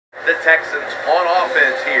The Texans on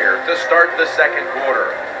offense here to start the second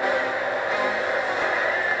quarter.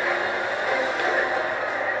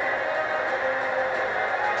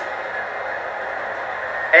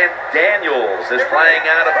 And Daniels is playing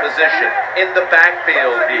out of position in the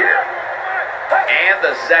backfield here. And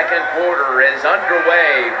the second quarter is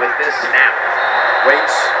underway with this snap.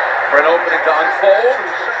 Waits for an opening to unfold.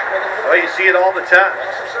 Well, you see it all the time.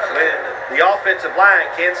 When the offensive line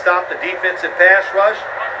can't stop the defensive pass rush,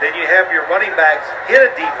 then you have your running backs hit a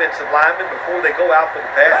defensive lineman before they go out for the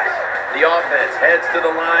pass. The offense heads to the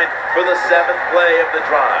line for the 7th play of the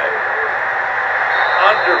drive.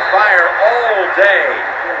 Under fire all day.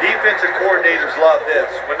 Defensive coordinators love this.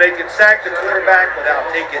 When they can sack the quarterback without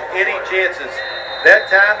taking any chances. That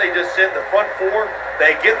time they just send the front four,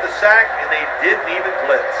 they get the sack, and they didn't even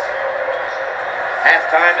blitz.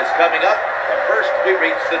 Halftime is coming up, but first we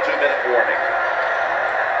reach the 2-minute warning.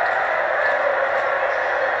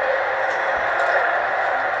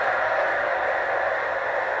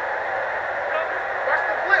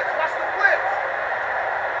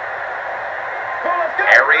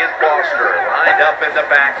 Lined up in the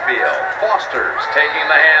backfield. Foster's taking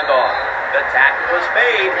the handoff. The tackle was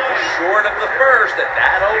made short of the first, and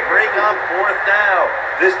that'll bring up 4th down.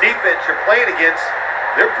 This defense you're playing against,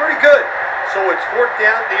 they're pretty good. So it's 4th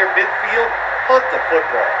down near midfield. Punt the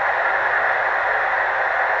football.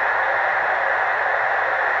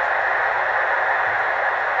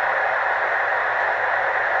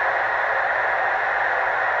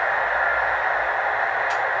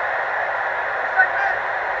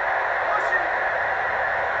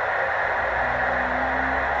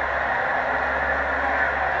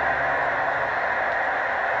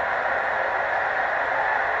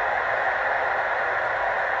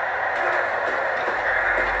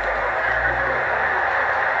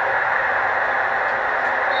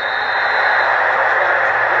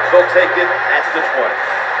 They'll take it at the 20.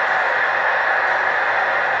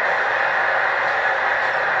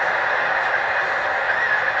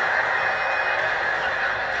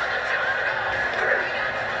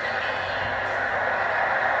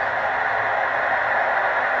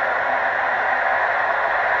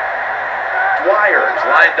 Dwyer's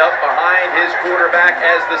lined up behind his quarterback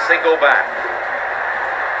as the single back.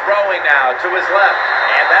 Throwing now to his left,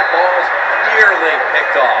 and that ball's nearly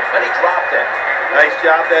picked off, but he dropped it. Nice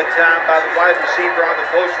job that time by the wide receiver on the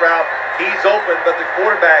post route. He's open, but the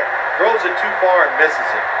quarterback throws it too far and misses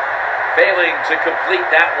it. Failing to complete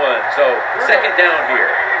that one, so 2nd down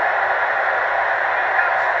here.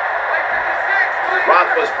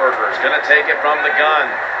 Roethlisberger's going to take it from the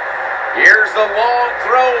gun. Here's the long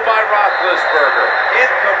throw by Roethlisberger.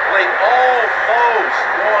 Incomplete, almost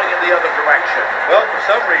going in the other direction. Well, for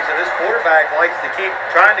some reason, this quarterback likes to keep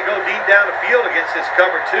trying to go deep down the field against this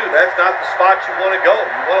cover 2. That's not the spot you want to go.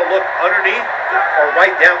 You want to look underneath or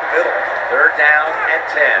right down the middle. 3rd down and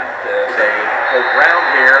 10. As they go ground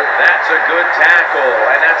here, that's a good tackle,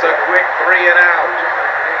 and that's a quick 3 and out.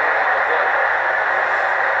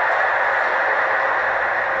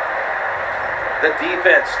 The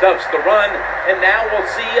defense stuffs the run, and now we'll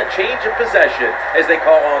see a change of possession as they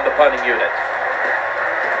call on the punting unit.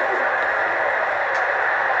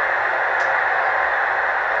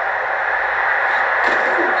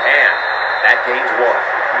 And that gains 1.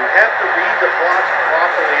 You have to read the blocks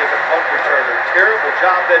properly as a punt returner. Terrible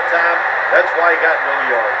job that time. That's why he got no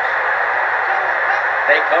yards.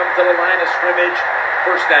 They come to the line of scrimmage.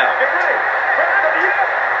 1st down.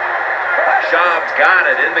 Schaub's got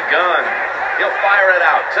it in the gun. He'll fire it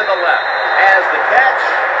out to the left. Has the catch,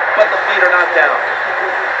 but the feet are not down.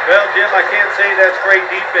 Well, Jim, I can't say that's great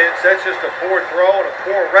defense. That's just a poor throw and a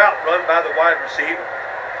poor route run by the wide receiver.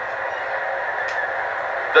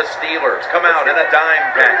 The Steelers come out in a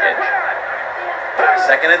dime package.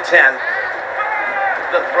 2nd and 10.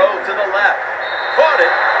 The throw to the left. Caught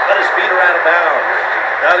it, but his feet are out of bounds.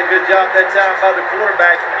 Not a good job that time by the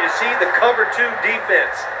quarterback. When you see the cover 2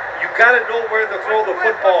 defense, you got to know where to throw the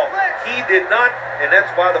football. He did not, and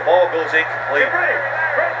that's why the ball goes incomplete.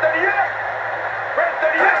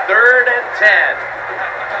 3rd and 10.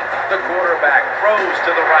 The quarterback throws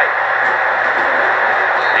to the right.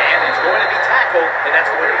 And it's going to be tackled, and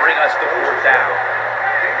that's going to bring us to 4th down.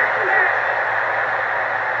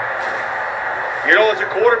 You know, as a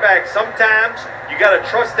quarterback, sometimes you got to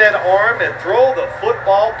trust that arm and throw the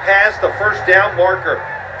football past the 1st down marker.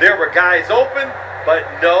 There were guys open, but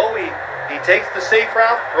no, he takes the safe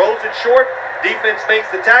route, throws it short, defense makes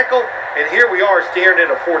the tackle, and here we are staring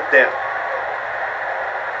at a 4th down.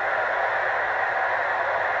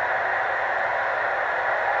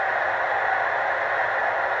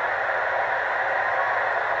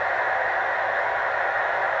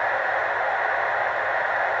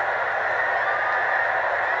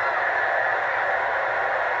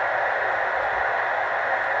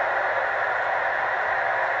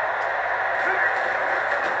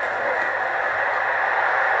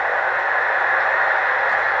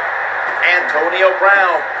 Antonio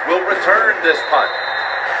Brown will return this punt.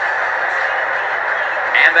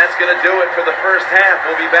 And that's going to do it for the first half.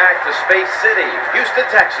 We'll be back to Space City, Houston,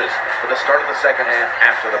 Texas, for the start of the second half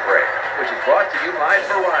after the break, which is brought to you by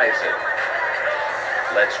Verizon.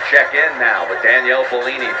 Let's check in now with Danielle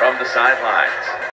Bellini from the sidelines.